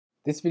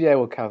This video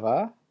will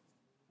cover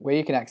where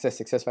you can access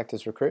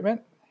SuccessFactors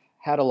Recruitment,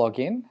 how to log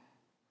in,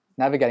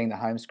 navigating the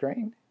home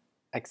screen,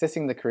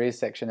 accessing the careers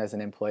section as an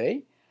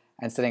employee,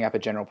 and setting up a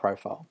general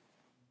profile.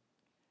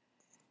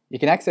 You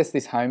can access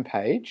this home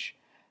page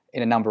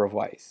in a number of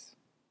ways.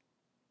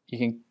 You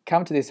can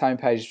come to this home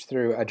page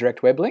through a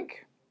direct web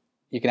link.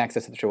 You can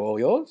access it through All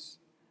Yours,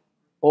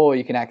 or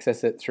you can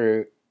access it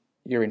through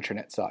your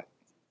intranet site.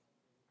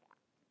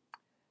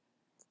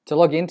 To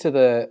log into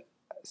the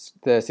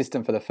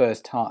system for the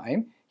first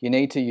time, you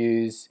need to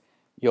use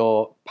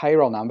your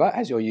payroll number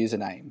as your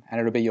username, and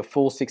it'll be your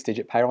full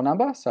 6-digit payroll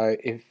number. So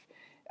if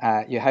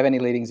you have any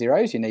leading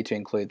zeros, you need to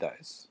include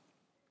those.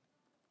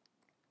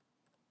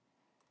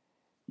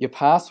 Your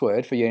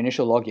password for your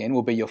initial login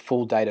will be your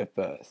full date of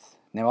birth.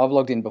 Now, I've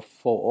logged in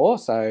before,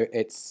 so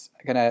it's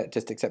going to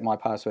just accept my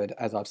password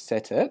as I've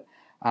set it.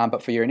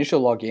 But for your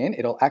initial login,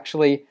 it'll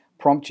actually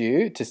prompt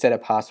you to set a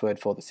password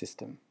for the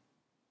system.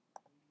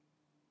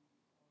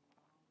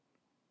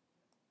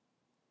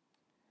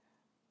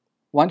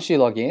 Once you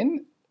log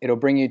in, it'll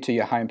bring you to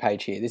your home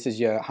page here. This is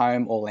your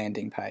home or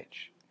landing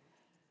page.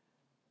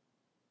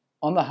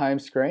 On the home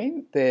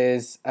screen,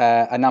 there's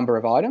a number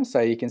of items. So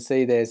you can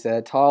see there's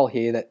a tile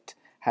here that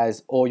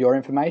has all your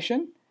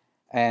information,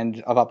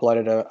 and I've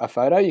uploaded a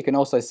photo. You can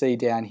also see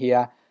down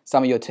here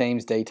some of your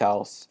team's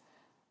details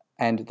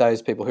and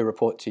those people who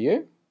report to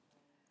you.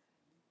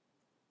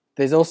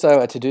 There's also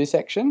a to-do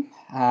section.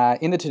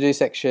 In the to-do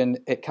section,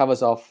 it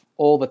covers off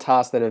all the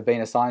tasks that have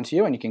been assigned to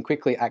you, and you can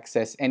quickly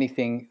access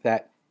anything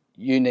that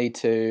you need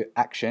to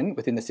action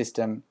within the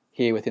system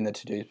here within the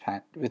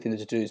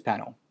to-dos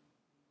panel.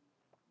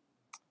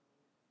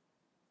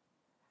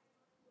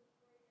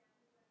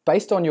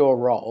 Based on your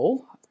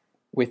role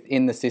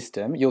within the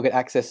system, you'll get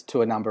access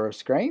to a number of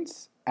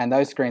screens, and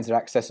those screens are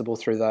accessible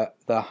through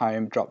the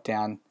Home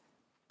drop-down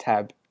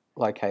tab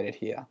located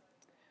here.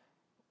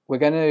 We're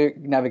going to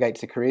navigate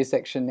to Careers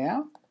section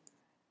now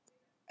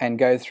and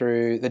go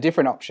through the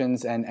different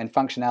options and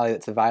functionality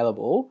that's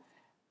available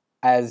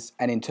as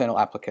an internal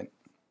applicant.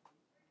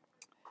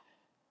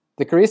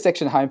 The Careers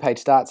section homepage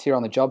starts here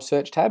on the Job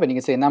Search tab, and you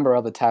can see a number of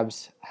other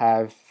tabs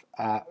have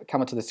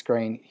come onto the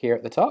screen here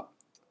at the top.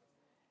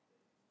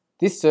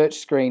 This search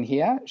screen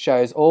here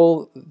shows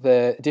all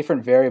the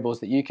different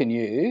variables that you can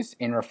use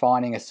in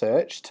refining a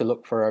search to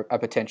look for a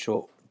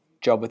potential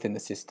job within the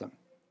system.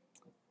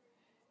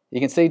 You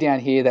can see down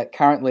here that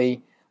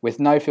currently, with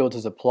no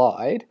filters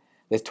applied,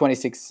 there's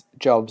 26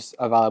 jobs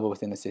available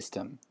within the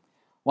system.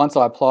 Once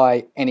I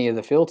apply any of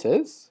the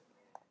filters,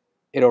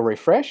 it'll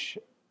refresh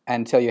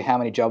and tell you how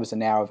many jobs are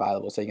now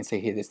available. So you can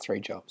see here there's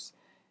 3 jobs.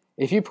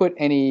 If you put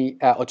any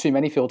or too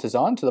many filters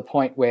on to the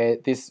point where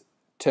this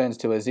turns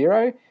to a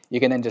 0, you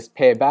can then just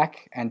pare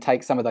back and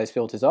take some of those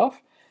filters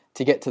off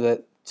to get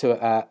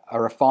to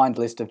a refined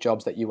list of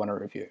jobs that you want to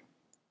review.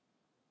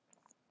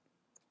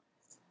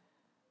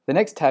 The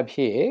next tab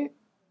here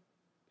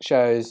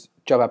shows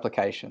job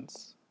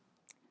applications.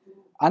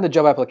 Under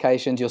job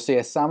applications, you'll see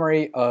a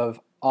summary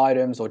of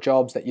items or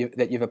jobs that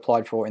you've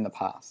applied for in the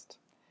past.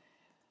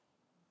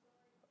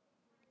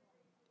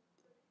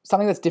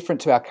 Something that's different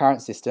to our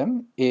current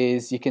system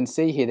is you can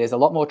see here there's a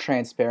lot more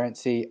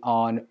transparency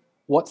on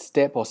what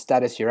step or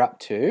status you're up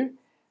to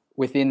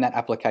within that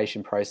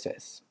application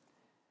process.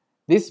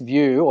 This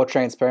view or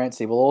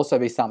transparency will also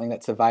be something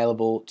that's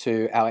available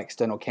to our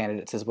external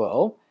candidates as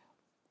well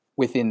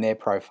within their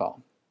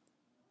profile.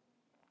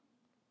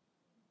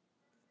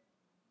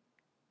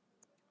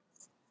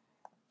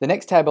 The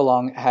next tab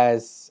along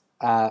has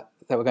that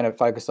we're going to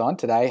focus on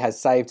today has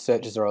saved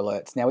searches or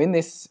alerts. Now in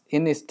this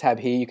tab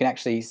here, you can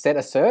actually set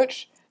a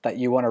search that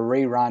you want to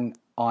rerun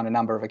on a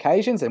number of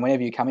occasions, and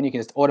whenever you come in, you can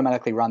just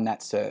automatically run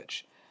that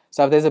search.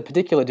 So if there's a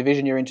particular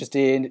division you're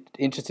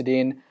interested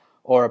in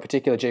or a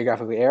particular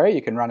geographical area,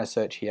 you can run a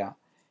search here.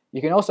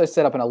 You can also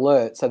set up an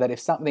alert so that if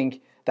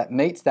something that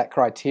meets that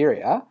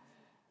criteria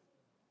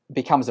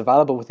becomes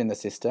available within the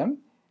system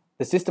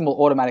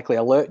will automatically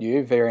alert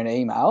you via an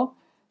email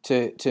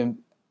to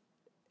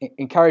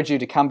encourage you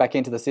to come back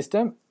into the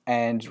system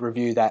and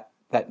review that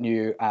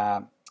new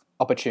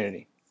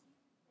opportunity.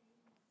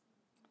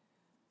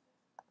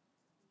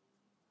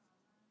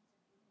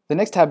 The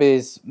next tab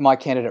is My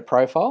Candidate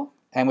Profile,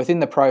 and within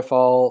the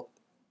profile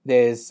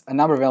there's a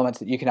number of elements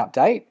that you can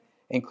update,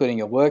 including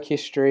your work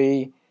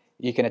history.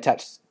 You can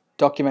attach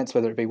documents,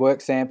 whether it be work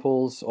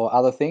samples or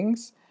other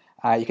things.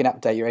 You can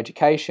update your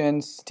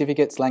education,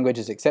 certificates,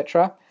 languages,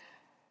 etc.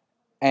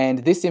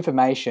 And this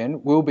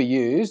information will be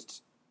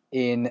used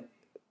in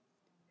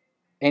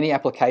any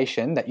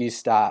application that you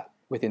start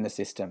within the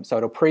system. So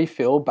it'll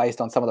pre-fill based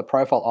on some of the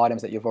profile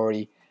items that you've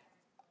already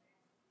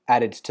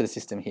added to the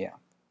system here.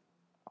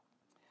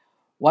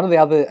 One of the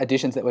other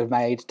additions that we've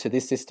made to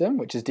this system,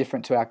 which is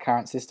different to our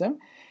current system,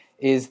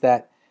 is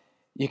that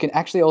you can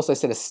actually also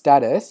set a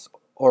status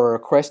or a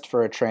request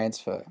for a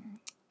transfer.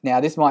 Now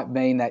this might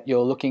mean that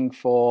you're going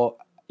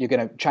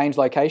to change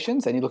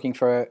locations and you're looking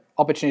for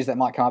opportunities that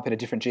might come up in a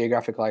different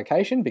geographic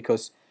location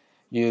because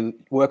you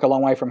work a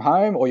long way from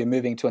home or you're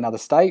moving to another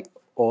state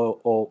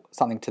or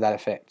something to that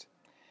effect.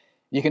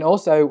 You can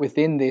also,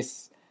 within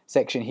this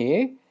section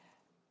here,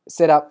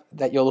 set up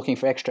that you're looking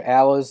for extra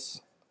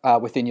hours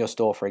within your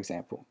store, for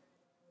example.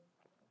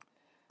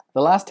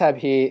 The last tab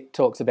here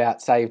talks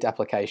about saved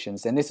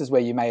applications, and this is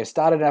where you may have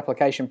started an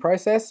application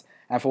process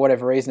and for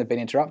whatever reason have been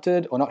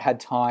interrupted or not had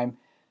time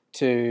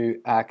to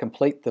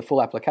complete the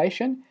full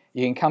application.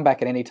 You can come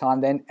back at any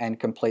time then and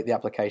complete the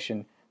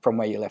application from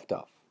where you left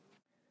off.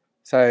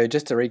 So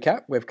just to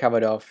recap, we've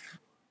covered off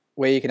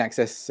where you can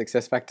access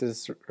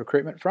SuccessFactors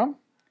recruitment from,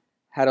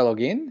 how to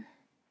log in,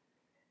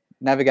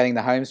 navigating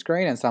the home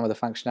screen and some of the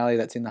functionality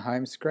that's in the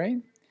home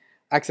screen,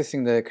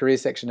 accessing the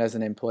careers section as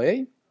an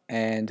employee,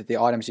 and the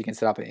items you can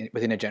set up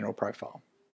within a general profile.